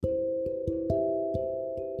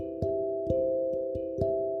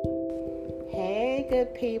Hey,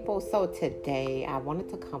 good people. So today I wanted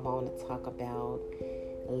to come on and talk about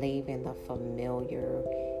leaving the familiar.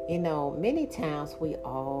 Many times we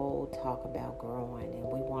all talk about growing and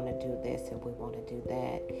we want to do this and we want to do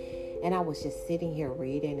that. And I was just sitting here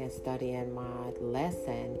reading and studying my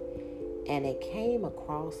lesson, and it came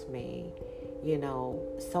across me,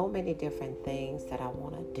 so many different things that I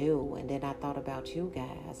want to do. And then I thought about you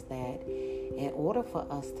guys that in order for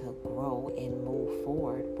us to grow and move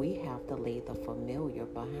forward, we have to leave the familiar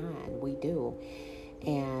behind. We do.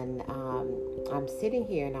 And I'm sitting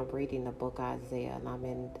here and I'm reading the book Isaiah, and I'm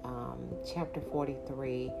in chapter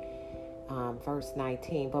 43, verse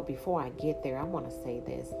 19. But before I get there, I want to say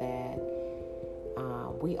this, that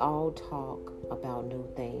we all talk about new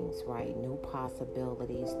things, right? New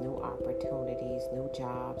possibilities, new opportunities, new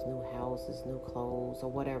jobs, new houses, new clothes,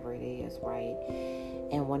 or whatever it is, right?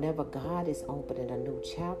 And whenever God is opening a new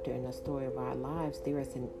chapter in the story of our lives, there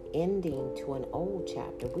is an ending to an old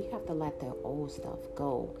chapter. We have to let that old stuff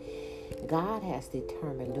go. God has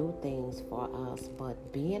determined new things for us,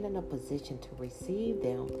 but being in a position to receive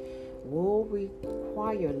them will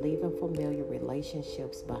require leaving familiar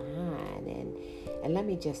relationships behind. And let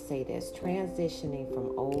me just say this, transitioning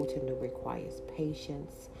from old to new requires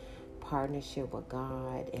patience, partnership with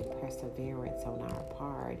God, and perseverance on our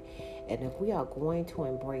part. And if we are going to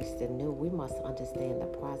embrace the new, we must understand the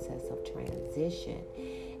process of transition.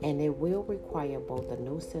 And it will require both a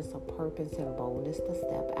new sense of purpose and boldness to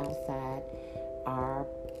step outside our,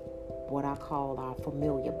 what I call our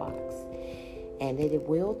familiar box. And it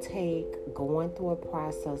will take going through a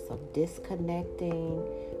process of disconnecting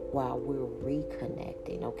while we're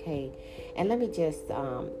reconnecting, okay? And let me just,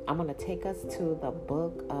 I'm going to take us to the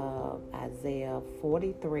book of Isaiah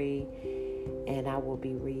 43, and I will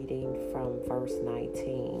be reading from verse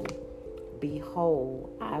 19. Behold,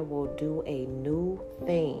 I will do a new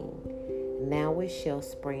thing. Now it shall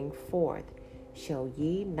spring forth. Shall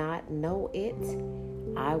ye not know it?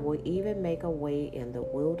 I will even make a way in the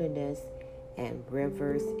wilderness and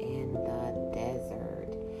rivers in the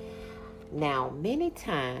desert. Now, many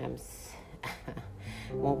times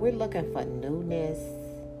when we're looking for newness,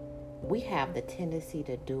 we have the tendency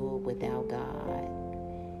to do it without God.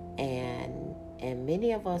 And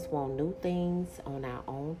many of us want new things on our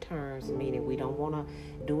own terms, meaning we don't want to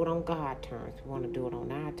do it on God's terms. We want to do it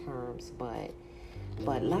on our terms. But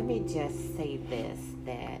let me just say this,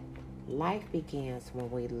 that life begins when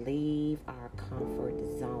we leave our comfort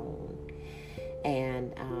zone.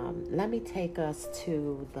 And let me take us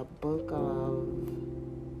to the book of,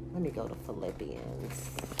 let me go to Philippians.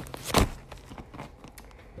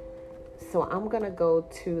 So I'm going to go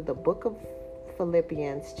to the book of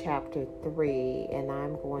Philippians chapter 3, and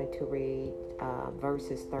I'm going to read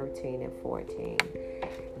verses 13 and 14.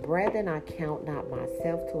 Brethren, I count not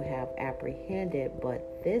myself to have apprehended,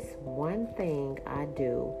 but this one thing I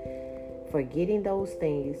do, forgetting those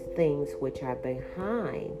things which are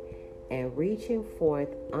behind, and reaching forth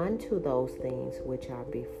unto those things which are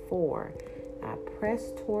before, I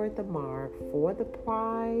press toward the mark for the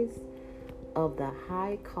prize of the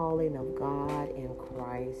high calling of God in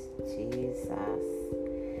Christ Jesus.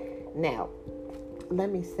 Now, let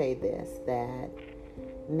me say this, that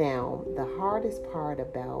now the hardest part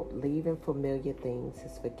about leaving familiar things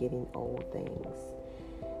is forgetting old things.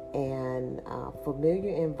 And familiar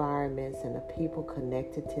environments and the people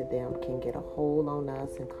connected to them can get a hold on us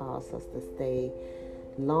and cause us to stay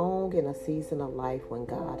long in a season of life when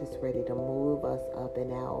God is ready to move us up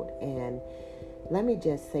and out. And let me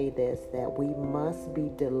just say this, that we must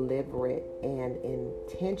be deliberate and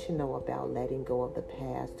intentional about letting go of the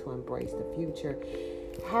past to embrace the future.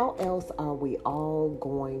 How else are we all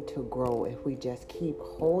going to grow if we just keep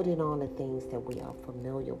holding on to things that we are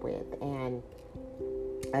familiar with? And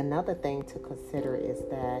another thing to consider is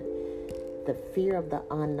that the fear of the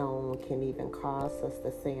unknown can even cause us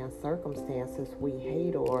to stay in circumstances we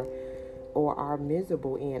hate or are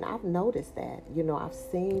miserable in. I've noticed that. I've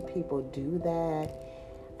seen people do that,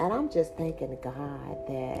 and I'm just thanking God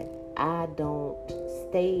that I don't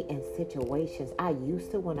stay in situations I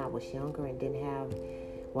used to when I was younger and didn't have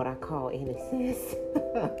what I call any sense.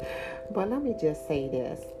 But let me just say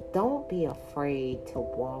this. Don't be afraid to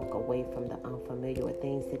walk away from the unfamiliar with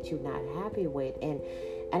things that you're not happy with. And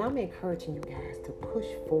I'm encouraging you guys to push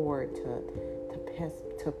forward,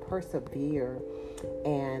 to persevere.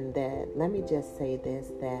 And that, let me just say this,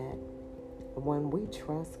 that when we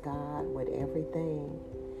trust God with everything,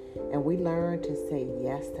 and we learn to say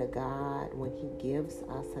yes to God when He gives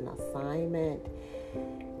us an assignment,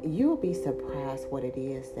 you'll be surprised what it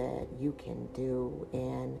is that you can do.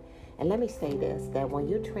 And And let me say this, that when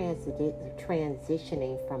you're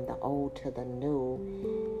transitioning from the old to the new,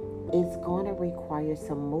 it's going to require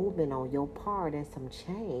some movement on your part and some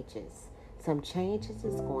changes. Some changes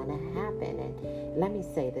is going to happen. And let me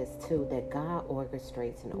say this too, that God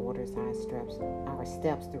orchestrates and orders our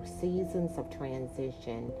steps through seasons of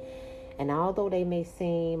transition. And although they may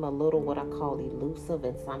seem a little what I call elusive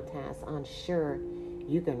and sometimes unsure,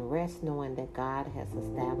 you can rest knowing that God has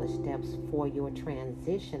established steps for your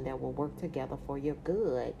transition that will work together for your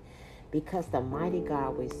good. Because the mighty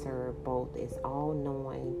God we serve both is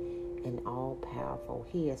all-knowing and all-powerful.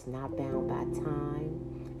 He is not bound by time.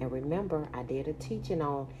 And remember, I did a teaching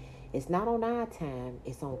on it's not on our time,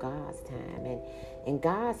 it's on God's time. And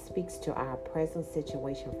God speaks to our present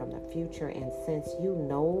situation from the future. And since you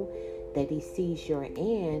know that He sees your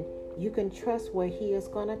end, you can trust where He is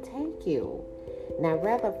going to take you. Now,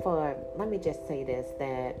 let me just say this,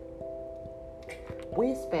 that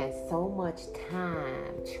we spend so much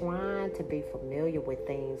time trying to be familiar with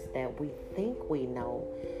things that we think we know,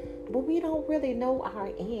 but we don't really know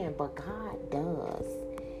our end, but God does.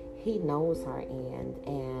 He knows our end,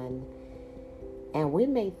 and we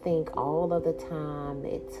may think all of the time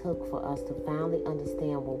it took for us to finally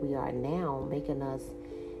understand where we are now, making us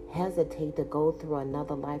hesitate to go through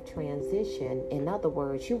another life transition. In other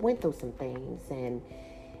words, you went through some things and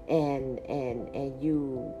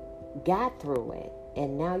you got through it,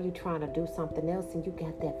 and now you're trying to do something else, and you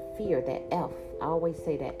got that fear, that F. I always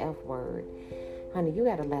say that F word. Honey, you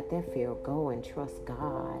got to let that fear go and trust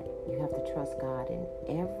God. You have to trust God in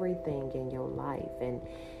everything in your life and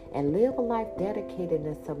live a life dedicated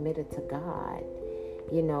and submitted to God.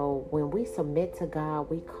 You know, when we submit to God,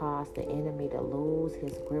 we cause the enemy to lose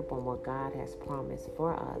his grip on what God has promised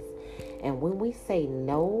for us. And when we say,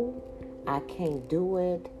 no, I can't do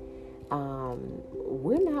it,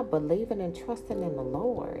 we're not believing and trusting in the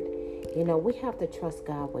Lord. You know, we have to trust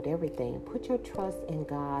God with everything. Put your trust in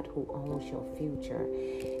God who owns your future.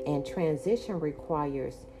 And transition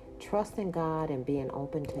requires trusting God and being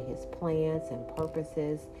open to His plans and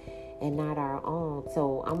purposes and not our own.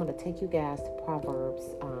 So I'm going to take you guys to Proverbs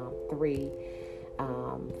 3,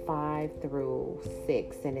 5 through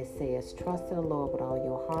 6. And it says, trust in the Lord with all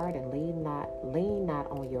your heart and lean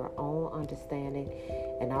not on your own understanding.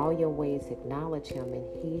 In all your ways acknowledge Him, and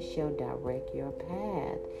He shall direct your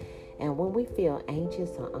path. And when we feel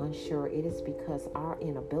anxious or unsure, it is because our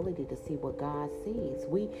inability to see what God sees.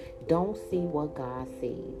 We don't see what God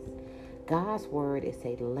sees. God's word is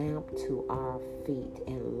a lamp to our feet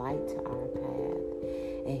and light to our path.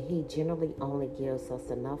 And He generally only gives us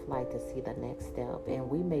enough light to see the next step. And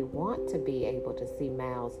we may want to be able to see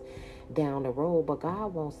miles down the road, but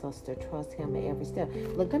God wants us to trust Him at every step.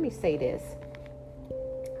 Look, let me say this.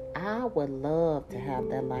 I would love to have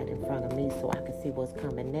that light in front of me so I can see what's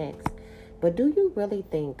coming next. But do you really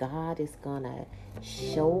think God is going to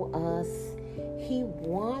show us? He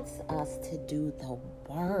wants us to do the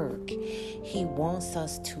work. He wants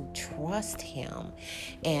us to trust Him.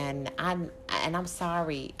 And I'm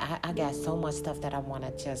sorry, I got so much stuff that I want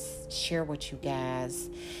to just share with you guys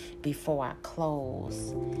before I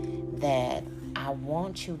close, that I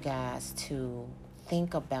want you guys to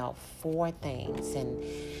think about 4 things and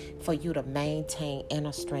for you to maintain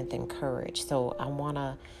inner strength and courage. So I want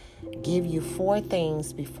to give you 4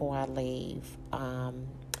 things before I leave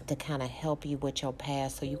to kind of help you with your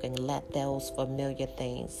past so you can let those familiar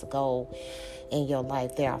things go in your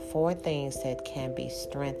life. There are 4 things that can be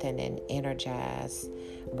strengthened and energized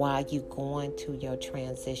while you're going through your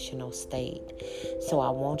transitional state. So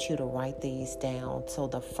I want you to write these down. So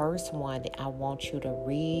the first one, I want you to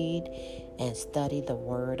read and study the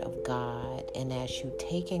Word of God. And as you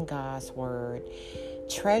take in God's Word,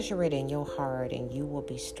 treasure it in your heart, and you will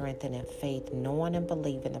be strengthened in faith, knowing and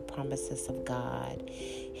believing the promises of God.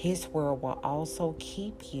 His word will also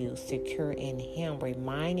keep you secure in Him,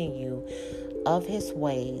 reminding you of His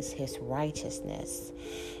ways, His righteousness.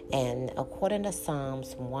 And according to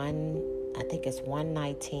Psalms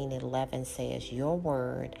 119:11 says, your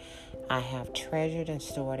word I have treasured and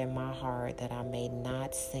stored in my heart that I may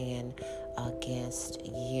not sin against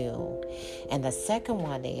you. And the second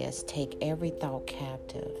one is take every thought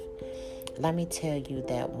captive. Let me tell you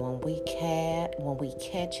that when we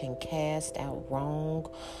catch and cast out wrong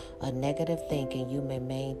or negative thinking, you may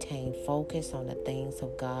maintain focus on the things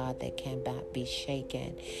of God that cannot be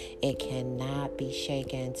shaken. It cannot be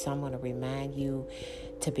shaken. So I'm going to remind you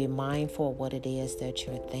to be mindful of what it is that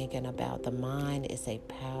you're thinking about. The mind is a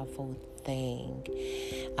powerful thing.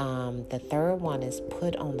 The third one is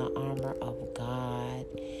put on the armor of God.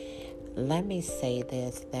 Let me say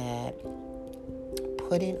this, that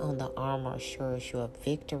putting on the armor assures you of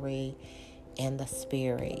victory in the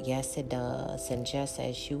spirit. Yes, it does. And just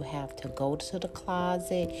as you have to go to the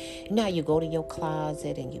closet, now you go to your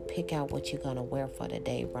closet and you pick out what you're going to wear for the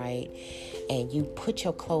day, right? And you put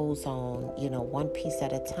your clothes on, one piece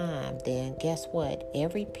at a time. Then guess what?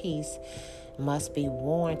 Every piece must be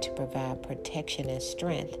worn to provide protection and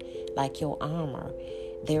strength, like your armor.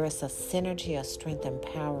 There is a synergy of strength and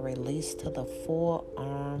power released to the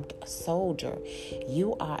full-armed soldier.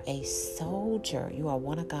 You are a soldier. You are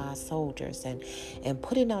one of God's soldiers. And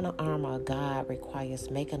putting on the armor of God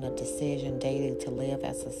requires making a decision daily to live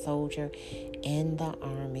as a soldier in the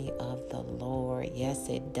army of the Lord. Yes,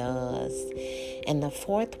 it does. And the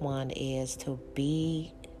fourth one is to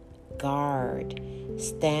be guard,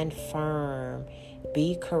 stand firm,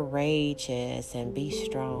 be courageous, and be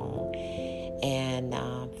strong. And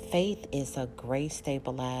faith is a great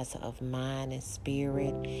stabilizer of mind and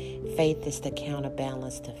spirit. Faith is the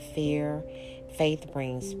counterbalance to fear. Faith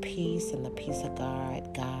brings peace, and the peace of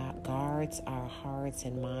God guards our hearts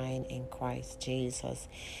and mind in Christ Jesus.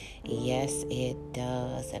 Yes, it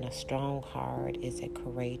does. And a strong heart is a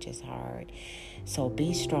courageous heart. So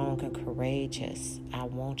be strong and courageous. I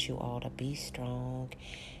want you all to be strong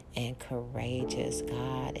and courageous.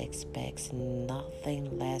 God expects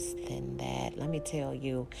nothing less than that. Let me tell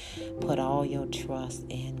you, put all your trust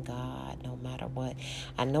in God no matter what.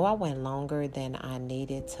 I know I went longer than I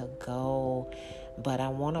needed to go, but I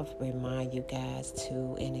want to remind you guys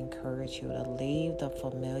to and encourage you to leave the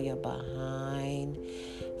familiar behind.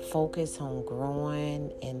 Focus on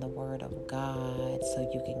growing in the Word of God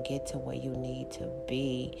so you can get to where you need to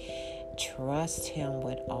be. Trust Him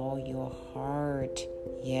with all your heart.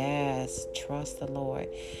 Yes, trust the Lord.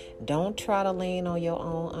 Don't try to lean on your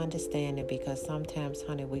own understanding, because sometimes,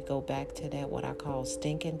 honey, we go back to that, what I call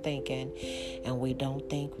stinking thinking, and we don't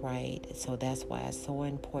think right. So that's why it's so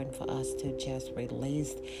important for us to just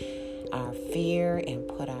release our fear and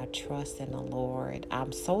put our trust in the Lord.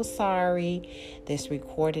 I'm so sorry this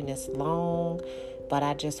recording is long, but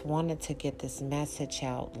I just wanted to get this message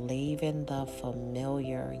out. Leaving the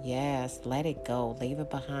familiar. Yes, let it go. Leave it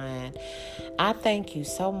behind. I thank you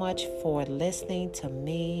so much for listening to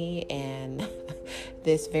me and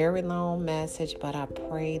this very long message, but I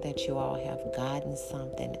pray that you all have gotten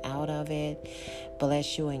something out of it.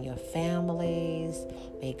 Bless you and your families.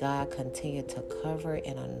 May God continue to cover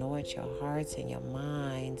and anoint your hearts and your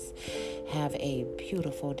minds. Have a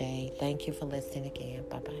beautiful day. Thank you for listening again.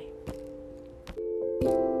 Bye-bye.